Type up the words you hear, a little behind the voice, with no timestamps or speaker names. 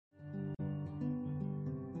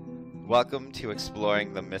Welcome to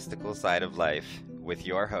Exploring the Mystical Side of Life with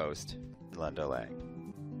your host, Linda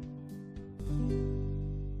Lang.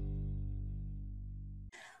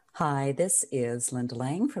 Hi, this is Linda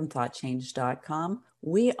Lang from ThoughtChange.com.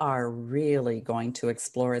 We are really going to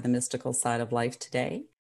explore the mystical side of life today.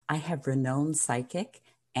 I have renowned psychic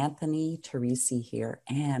Anthony Teresi here,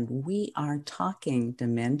 and we are talking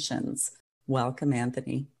dimensions. Welcome,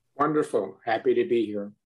 Anthony. Wonderful. Happy to be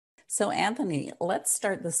here. So, Anthony, let's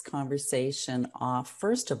start this conversation off.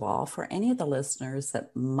 First of all, for any of the listeners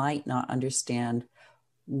that might not understand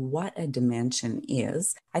what a dimension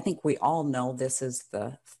is, I think we all know this is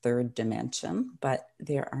the third dimension, but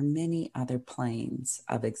there are many other planes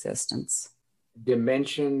of existence.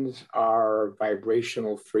 Dimensions are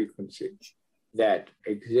vibrational frequencies that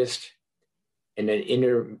exist in an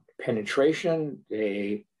inner penetration.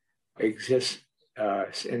 They exist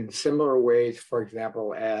in similar ways, for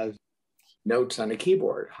example, as notes on a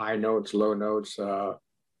keyboard, high notes, low notes,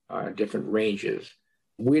 different ranges.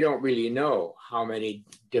 We don't really know how many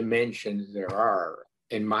dimensions there are.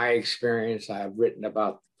 In my experience, I've written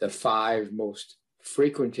about the 5 most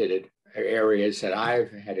frequented areas that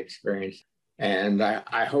I've had experienced, and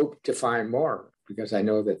I hope to find more because I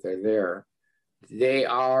know that they're there. They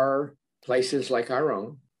are places like our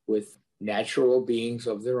own with natural beings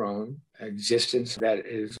of their own, existence that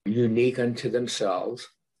is unique unto themselves.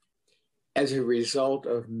 As a result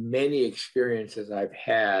of many experiences I've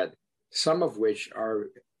had, some of which are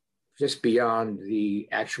just beyond the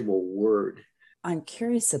actual word. I'm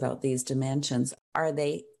curious about these dimensions. Are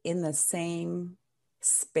they in the same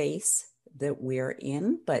space that we're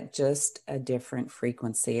in, but just a different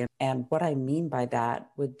frequency? And what I mean by that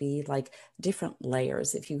would be like different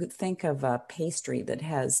layers. If you could think of a pastry that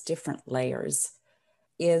has different layers,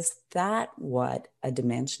 is that what a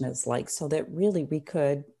dimension is like? So that really we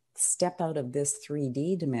could step out of this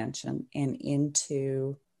 3D dimension and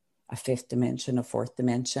into a 5th dimension, a 4th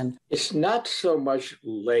dimension. It's not so much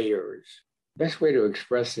layers. Best way to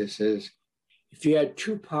express this is if you had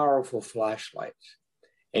 2 powerful flashlights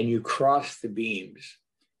and you cross the beams,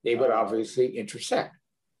 they would obviously intersect.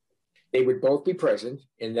 They would both be present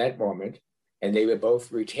in that moment, and they would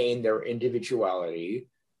both retain their individuality,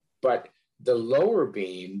 but the lower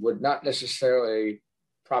beam would not necessarily,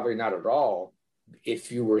 probably not at all,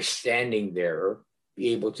 if you were standing there, be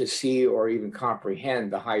able to see or even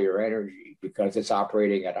comprehend the higher energy because it's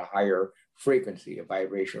operating at a higher frequency, a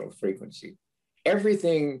vibrational frequency.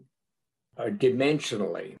 Everything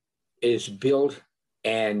dimensionally is built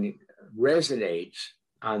and resonates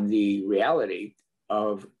on the reality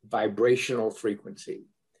of vibrational frequency.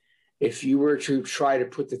 If you were to try to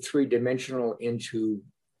put the 3-dimensional into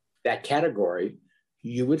that category,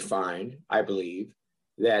 you would find, I believe,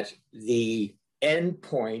 that the end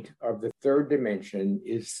point of the 3rd dimension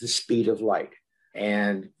is the speed of light.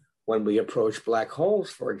 And when we approach black holes,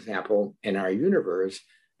 for example, in our universe,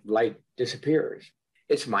 light disappears.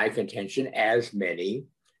 It's my contention, as many,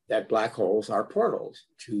 that black holes are portals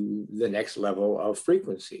to the next level of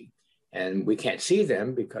frequency. And we can't see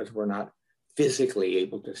them because we're not physically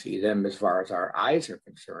able to see them as far as our eyes are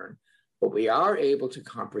concerned, but we are able to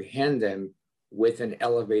comprehend them with an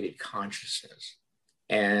elevated consciousness.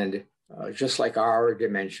 And just like our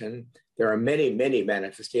dimension, there are many, many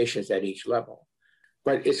manifestations at each level.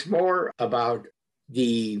 But it's more about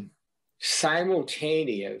the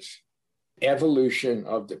simultaneous evolution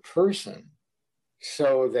of the person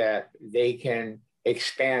so that they can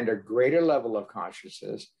expand a greater level of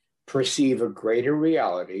consciousness, perceive a greater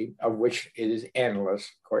reality, of which it is endless,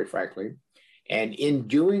 quite frankly. And in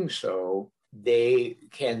doing so, they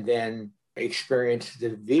can then experience the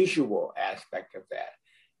visual aspect of that.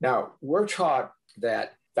 Now, we're taught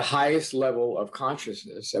that the highest level of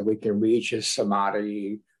consciousness that we can reach is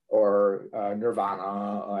samadhi or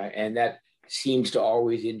nirvana, and that seems to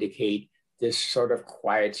always indicate this sort of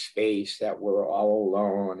quiet space that we're all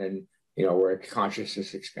alone and, where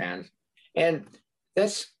consciousness expands. And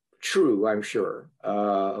that's true, I'm sure.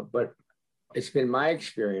 But it's been my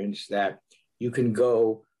experience that you can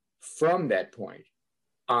go from that point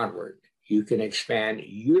onward. You can expand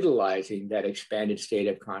utilizing that expanded state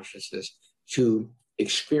of consciousness to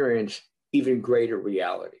experience even greater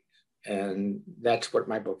realities. And that's what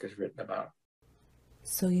my book is written about.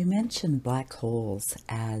 So you mentioned black holes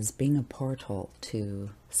as being a portal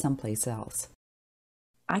to someplace else.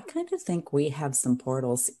 I kind of think we have some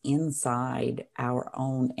portals inside our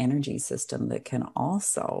own energy system that can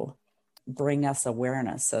also bring us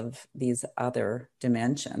awareness of these other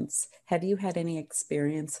dimensions. Have you had any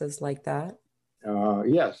experiences like that?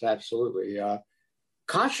 Yes, absolutely.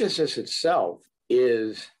 Consciousness itself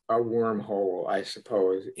is a wormhole, I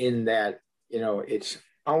suppose, in that, it's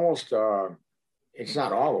almost, it's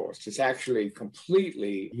not almost, it's actually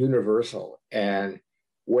completely universal. And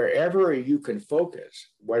wherever you can focus,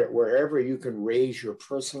 wherever you can raise your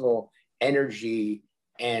personal energy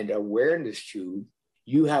and awareness to,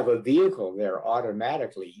 you have a vehicle there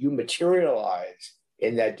automatically. You materialize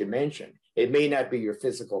in that dimension. It may not be your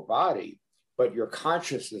physical body, but your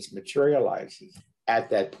consciousness materializes at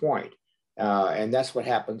that point. And that's what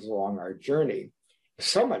happens along our journey.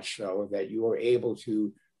 So much so that you are able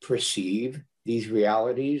to perceive these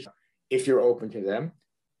realities if you're open to them.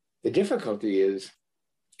 The difficulty is,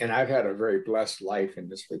 and I've had a very blessed life in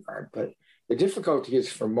this regard, but the difficulty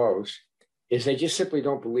is for most is they just simply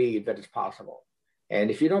don't believe that it's possible. And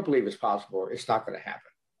if you don't believe it's possible, it's not going to happen.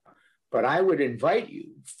 But I would invite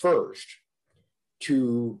you first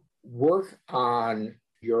to work on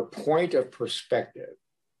your point of perspective.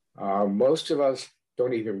 Most of us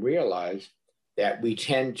don't even realize that we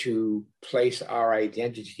tend to place our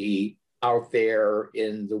identity out there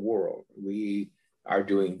in the world. We are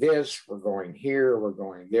doing this, we're going here, we're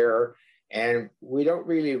going there, and we don't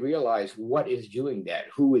really realize what is doing that,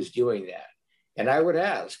 who is doing that. And I would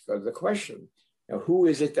ask the question, who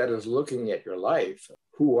is it that is looking at your life?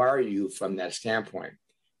 Who are you from that standpoint?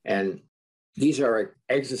 And these are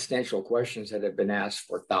existential questions that have been asked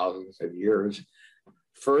for thousands of years.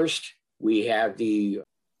 First, we have the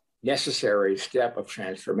necessary step of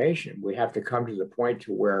transformation. We have to come to the point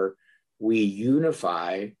to where we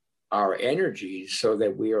unify our energies so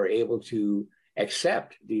that we are able to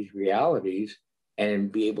accept these realities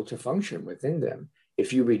and be able to function within them.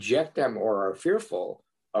 If you reject them or are fearful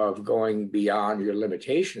of going beyond your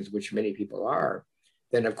limitations, which many people are,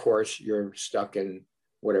 then of course you're stuck in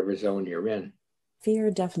whatever zone you're in.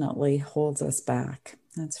 Fear definitely holds us back.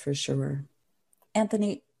 That's for sure.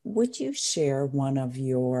 Anthony, would you share one of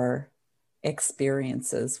your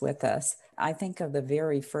experiences with us? I think of the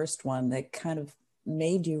very first one that kind of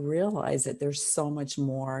made you realize that there's so much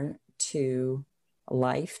more to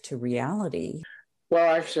life, to reality.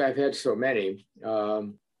 Well, actually, I've had so many,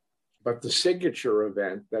 but the signature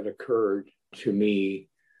event that occurred to me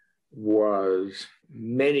was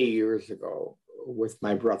many years ago with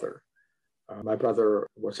my brother. My brother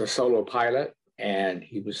was a solo pilot, and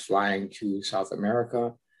he was flying to South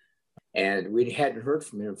America. And we hadn't heard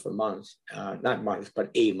from him for months, not months, but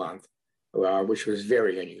a month, which was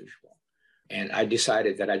very unusual. And I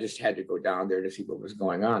decided that I just had to go down there to see what was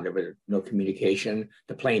going on. There was no communication.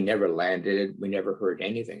 The plane never landed. We never heard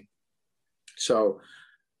anything. So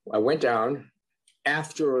I went down.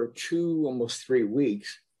 After almost 3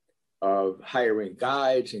 weeks of hiring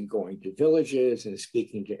guides and going to villages and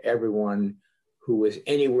speaking to everyone who was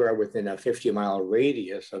anywhere within a 50-mile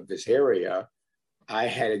radius of this area, I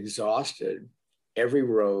had exhausted every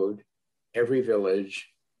road, every village,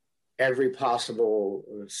 every possible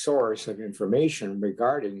source of information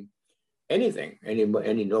regarding anything.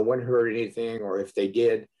 And no one heard anything, or if they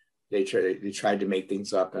did, they tried to make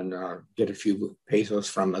things up and get a few pesos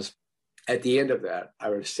from us. At the end of that, I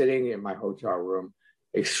was sitting in my hotel room,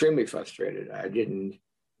 extremely frustrated. I didn't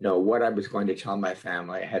know what I was going to tell my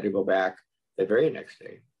family. I had to go back the very next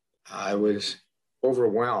day. I was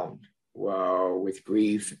overwhelmed with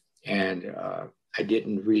grief, and I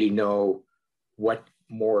didn't really know what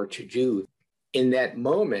more to do. In that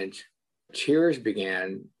moment, tears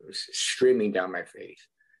began streaming down my face.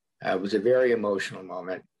 It was a very emotional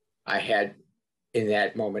moment. I had, in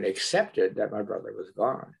that moment, accepted that my brother was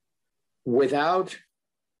gone. Without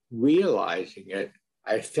realizing it,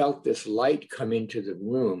 I felt this light come into the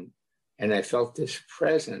room, and I felt this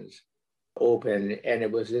presence open, and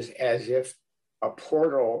it was as if a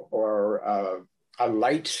portal or a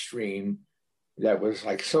light stream that was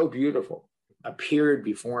like so beautiful appeared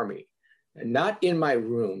before me, and not in my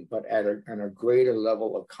room, but at a greater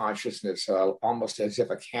level of consciousness, almost as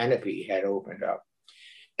if a canopy had opened up.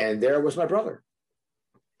 And there was my brother.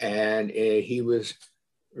 And he was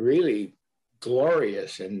really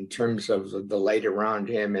glorious in terms of the light around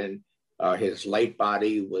him, and his light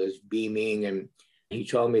body was beaming. And he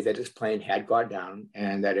told me that his plane had gone down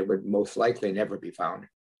and that it would most likely never be found,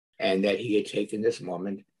 and that he had taken this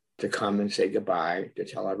moment to come and say goodbye, to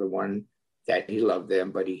tell everyone that he loved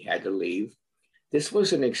them, but he had to leave. This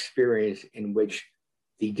was an experience in which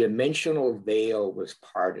the dimensional veil was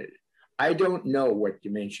parted. I don't know what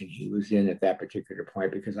dimension he was in at that particular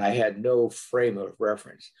point because I had no frame of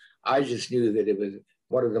reference. I just knew that it was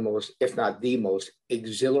one of the most, if not the most,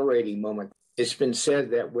 exhilarating moment. It's been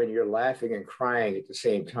said that when you're laughing and crying at the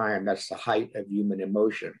same time, that's the height of human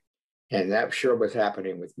emotion. And that sure was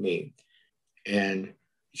happening with me. And it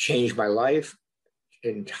changed my life.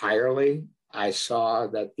 entirely. I saw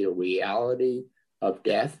that the reality of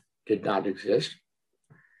death did not exist.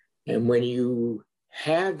 And when you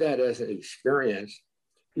have that as an experience,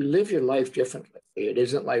 you live your life differently. It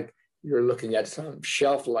isn't like you're looking at some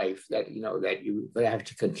shelf life that that you have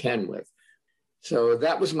to contend with. So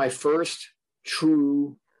that was my first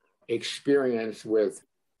true experience with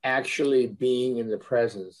actually being in the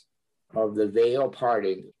presence of the veil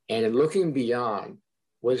parting, and looking beyond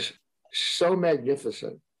was so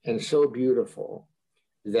magnificent and so beautiful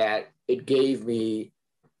that it gave me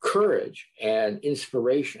courage and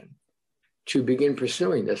inspiration to begin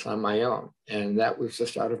pursuing this on my own. And that was the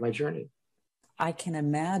start of my journey. I can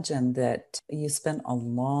imagine that you spent a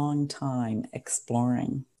long time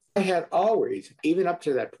exploring. I had always, even up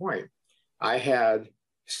to that point, I had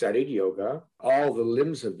studied yoga, all the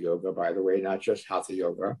limbs of yoga, by the way, not just hatha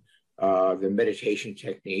yoga, the meditation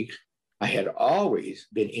techniques. I had always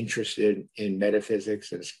been interested in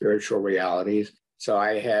metaphysics and spiritual realities. So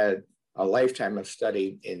I had a lifetime of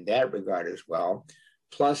study in that regard as well,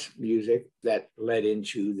 plus music that led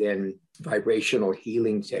into then vibrational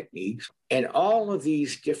healing techniques. And all of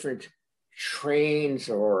these different trains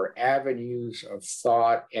or avenues of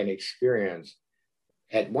thought and experience,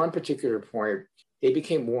 at one particular point, they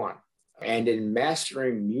became one. And in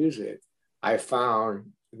mastering music, I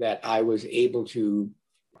found that I was able to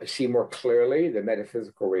see more clearly the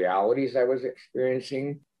metaphysical realities I was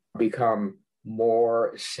experiencing, become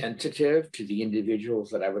more sensitive to the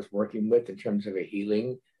individuals that I was working with in terms of a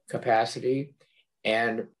healing capacity,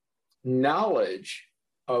 and knowledge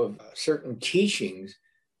of certain teachings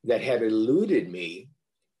that had eluded me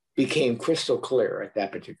became crystal clear at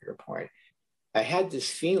that particular point. I had this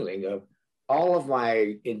feeling of all of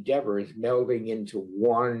my endeavors melding into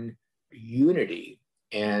one unity.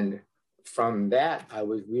 And from that, I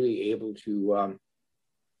was really able to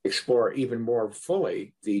explore even more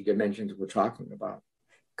fully the dimensions we're talking about.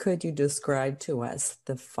 Could you describe to us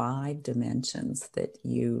the 5 dimensions that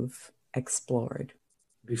you've explored?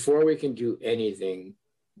 Before we can do anything,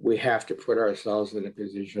 we have to put ourselves in a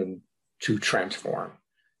position to transform.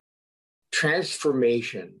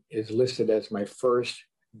 Transformation is listed as my first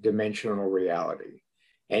dimensional reality.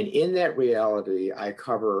 And in that reality, I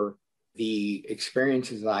cover the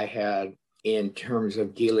experiences I had in terms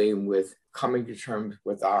of dealing with coming to terms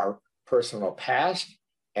with our personal past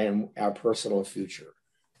and our personal future.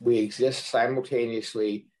 We exist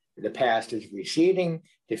simultaneously. The past is receding,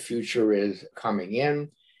 the future is coming in.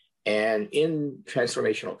 And in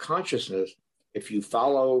transformational consciousness, if you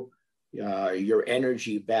follow your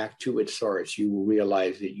energy back to its source, you will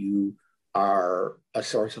realize that you are a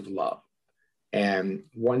source of love. And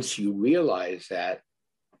once you realize that,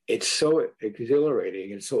 it's so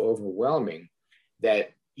exhilarating and so overwhelming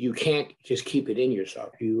that you can't just keep it in yourself.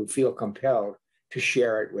 You feel compelled to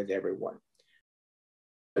share it with everyone.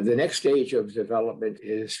 The next stage of development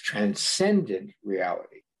is transcendent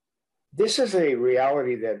reality. This is a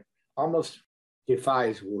reality that almost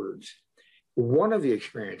defies words. One of the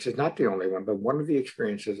experiences, not the only one, but one of the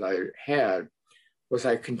experiences I had was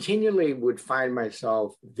I continually would find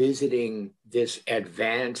myself visiting this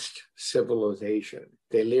advanced civilization.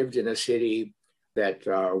 They lived in a city that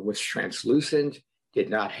was translucent, did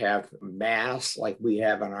not have mass like we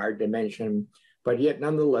have in our dimension, but yet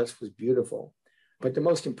nonetheless was beautiful. But the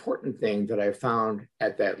most important thing that I found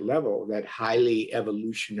at that level, that highly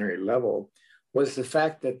evolutionary level, was the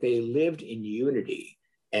fact that they lived in unity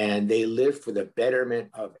and they lived for the betterment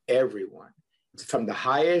of everyone. From the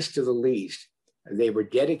highest to the least, they were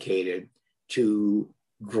dedicated to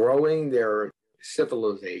growing their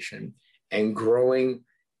civilization and growing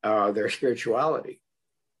their spirituality.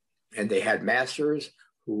 And they had masters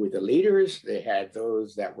who were the leaders. They had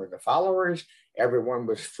those that were the followers. Everyone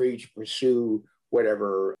was free to pursue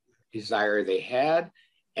whatever desire they had.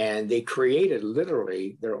 And they created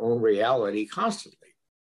literally their own reality constantly.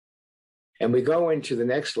 And we go into the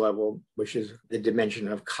next level, which is the dimension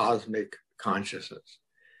of cosmic consciousness.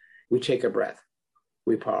 We take a breath,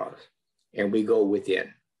 we pause, and we go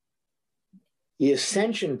within. The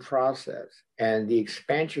ascension process and the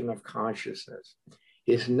expansion of consciousness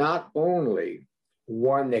is not only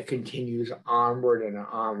one that continues onward and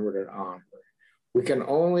onward and onward. We can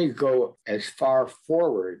only go as far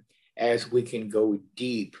forward as we can go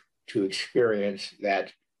deep to experience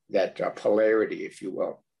that polarity, if you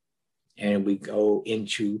will. And we go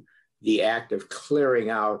into the act of clearing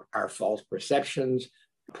out our false perceptions,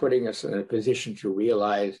 putting us in a position to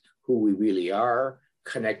realize who we really are,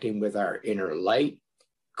 connecting with our inner light.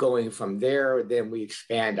 Going from there, then we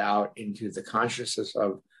expand out into the consciousness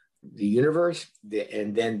of the universe,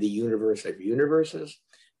 and then the universe of universes.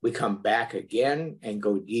 We come back again and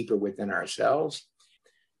go deeper within ourselves.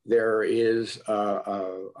 There is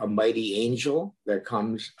a mighty angel that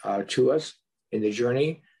comes to us in the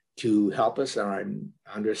journey to help us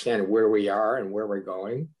understand where we are and where we're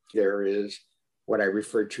going. There is what I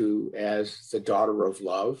refer to as the daughter of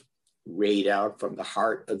love, rayed out from the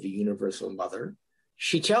heart of the universal mother.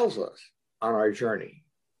 She tells us on our journey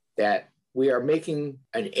that we are making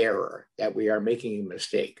an error, that we are making a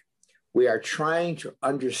mistake. We are trying to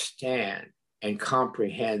understand and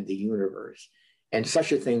comprehend the universe, and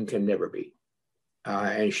such a thing can never be.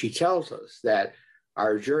 And she tells us that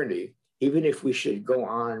our journey, even if we should go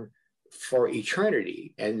on for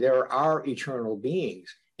eternity, and there are eternal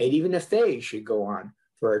beings, and even if they should go on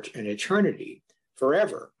for an eternity,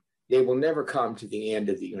 forever, they will never come to the end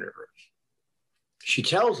of the universe. She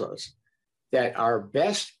tells us that our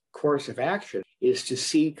best course of action is to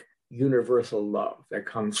seek universal love that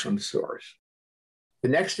comes from source. The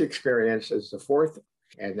next experience is the fourth,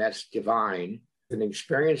 and that's divine, an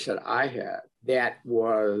experience that I had that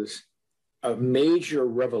was a major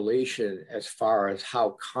revelation as far as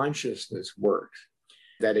how consciousness works,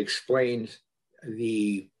 that explains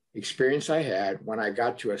the experience I had when I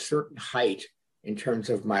got to a certain height in terms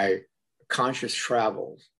of my conscious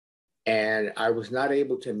travels, and I was not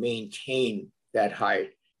able to maintain that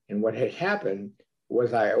height. And what had happened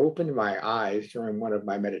was I opened my eyes during one of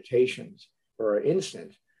my meditations for an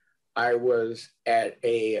instant. I was at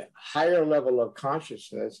a higher level of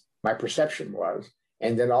consciousness, my perception was,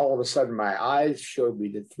 and then all of a sudden my eyes showed me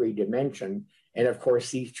the 3-dimension. And of course,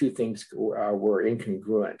 these two things were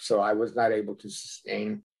incongruent. So I was not able to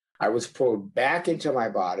sustain. I was pulled back into my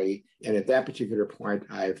body. And at that particular point,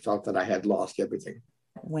 I felt that I had lost everything.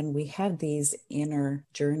 When we have these inner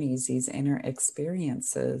journeys, these inner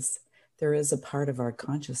experiences, there is a part of our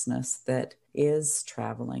consciousness that is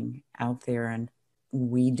traveling out there, and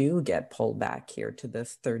we do get pulled back here to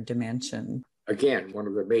this 3rd dimension. Again, one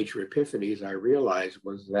of the major epiphanies I realized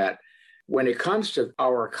was that when it comes to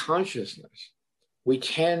our consciousness, we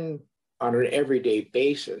tend on an everyday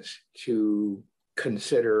basis to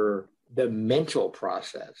consider the mental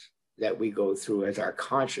process that we go through as our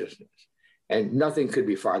consciousness. And nothing could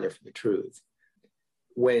be farther from the truth.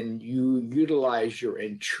 When you utilize your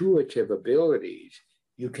intuitive abilities,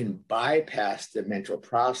 you can bypass the mental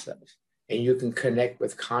process and you can connect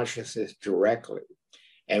with consciousness directly.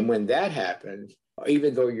 And when that happens,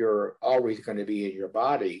 even though you're always going to be in your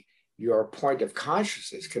body, your point of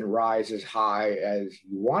consciousness can rise as high as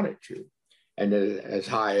you want it to, and as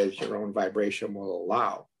high as your own vibration will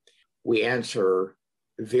allow. We answer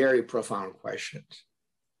very profound questions,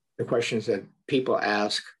 the questions that people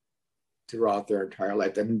ask throughout their entire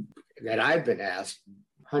life, and that I've been asked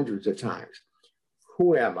hundreds of times.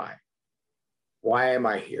 Who am I? Why am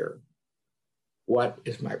I here? What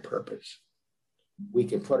is my purpose? We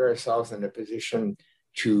can put ourselves in a position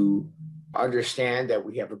to understand that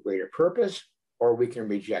we have a greater purpose, or we can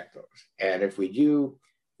reject those. And if we do,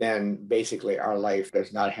 then basically our life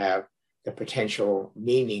does not have the potential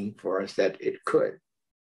meaning for us that it could.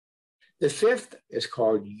 The 5th is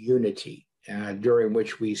called unity, during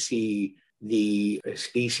which we see the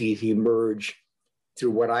species emerge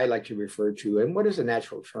through what I like to refer to, and what is a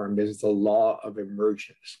natural term, is the law of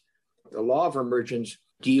emergence. The law of emergence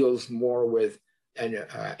deals more with an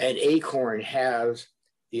acorn has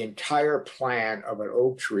the entire plant of an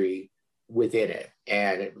oak tree within it.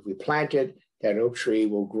 And if we plant it, that oak tree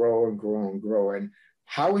will grow and grow and grow. And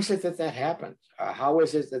how is it that that happens? How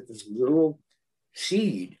is it that this little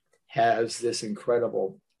seed has this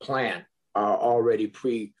incredible plant already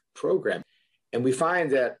pre-programmed? And we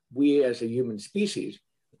find that we as a human species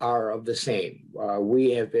are of the same.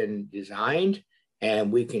 We have been designed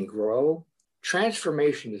and we can grow.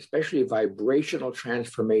 Transformation, especially vibrational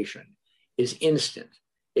transformation, is instant.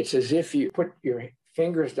 It's as if you put your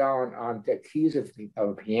fingers down on the keys of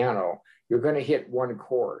a piano, you're going to hit one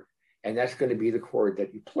chord, and that's going to be the chord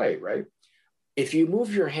that you play, right? If you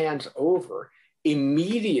move your hands over,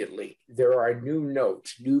 immediately there are new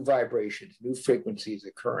notes, new vibrations, new frequencies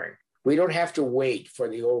occurring. We don't have to wait for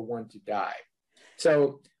the old one to die.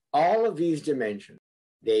 So all of these dimensions,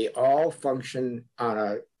 they all function on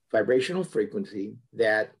a vibrational frequency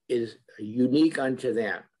that is unique unto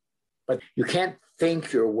them. But you can't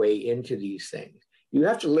think your way into these things. You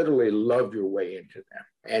have to literally love your way into them.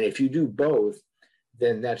 And if you do both,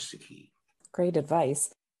 then that's the key. Great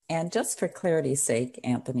advice. And just for clarity's sake,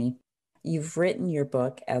 Anthony, you've written your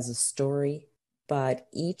book as a story, but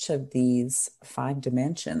each of these 5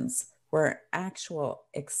 dimensions were actual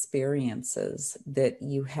experiences that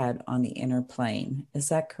you had on the inner plane. Is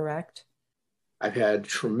that correct? I've had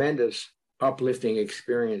tremendous uplifting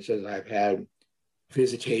experiences. I've had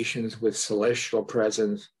visitations with celestial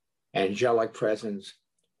presence, angelic presence,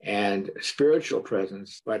 and spiritual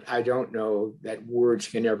presence, but I don't know that words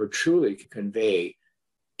can ever truly convey.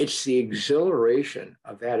 It's the exhilaration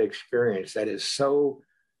of that experience that is so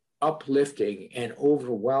uplifting and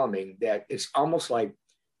overwhelming that it's almost like,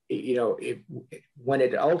 when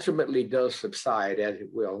it ultimately does subside, as it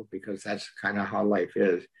will, because that's kind of how life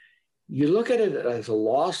is, you look at it as a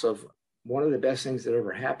loss of one of the best things that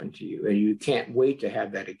ever happened to you, and you can't wait to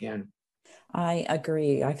have that again. I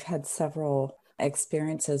agree. I've had several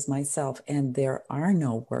experiences myself, and there are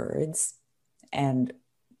no words, and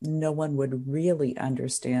no one would really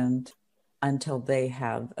understand until they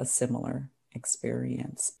have a similar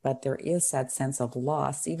experience. But there is that sense of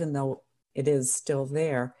loss, even though it is still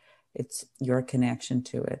there. It's your connection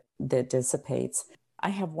to it that dissipates. I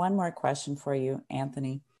have one more question for you,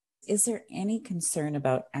 Anthony. Is there any concern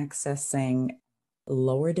about accessing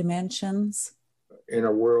lower dimensions? In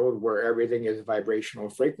a world where everything is vibrational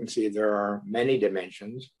frequency, there are many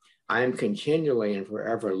dimensions. I am continually and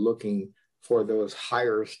forever looking for those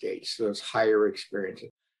higher states, those higher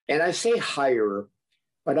experiences. And I say higher,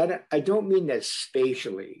 but I don't mean that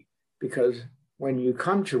spatially, because when you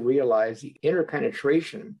come to realize the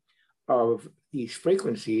interpenetration of these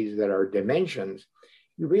frequencies that are dimensions,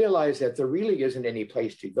 you realize that there really isn't any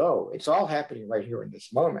place to go. It's all happening right here in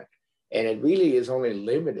this moment. And it really is only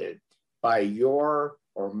limited by your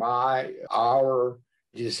or our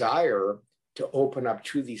desire to open up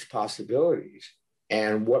to these possibilities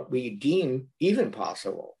and what we deem even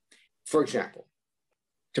possible. For example,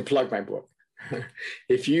 to plug my book,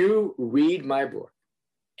 if you read my book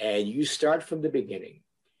and you start from the beginning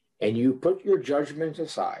and you put your judgments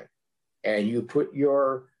aside and you put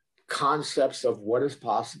your concepts of what is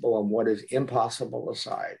possible and what is impossible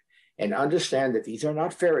aside, and understand that these are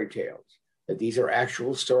not fairy tales, that these are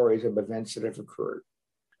actual stories of events that have occurred,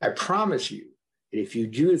 I promise you that if you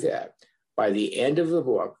do that, by the end of the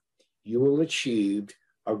book, you will achieve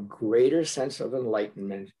a greater sense of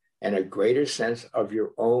enlightenment and a greater sense of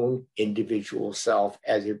your own individual self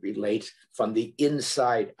as it relates from the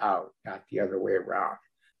inside out, not the other way around.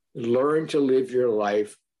 Learn to live your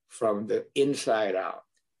life from the inside out.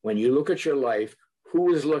 When you look at your life,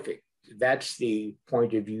 who is looking? That's the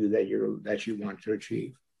point of view that you want to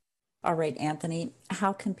achieve. All right, Anthony,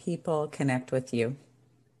 how can people connect with you?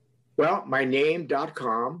 Well,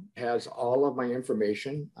 myname.com has all of my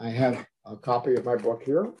information. I have a copy of my book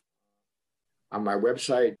here. On my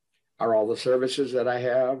website are all the services that I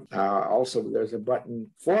have. Also, there's a button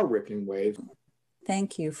for Rippling Wave.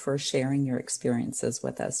 Thank you for sharing your experiences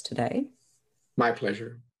with us today. My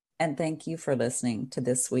pleasure. And thank you for listening to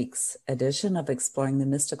this week's edition of Exploring the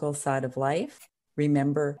Mystical Side of Life.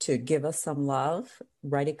 Remember to give us some love,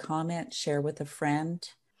 write a comment, share with a friend.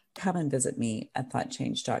 Come and visit me at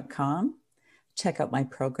thoughtchange.com. Check out my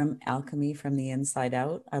program, Alchemy from the Inside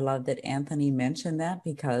Out. I love that Anthony mentioned that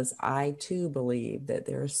because I too believe that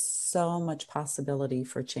there's so much possibility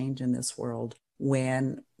for change in this world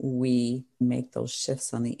when we make those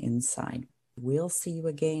shifts on the inside. We'll see you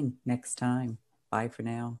again next time. Bye for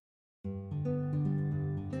now.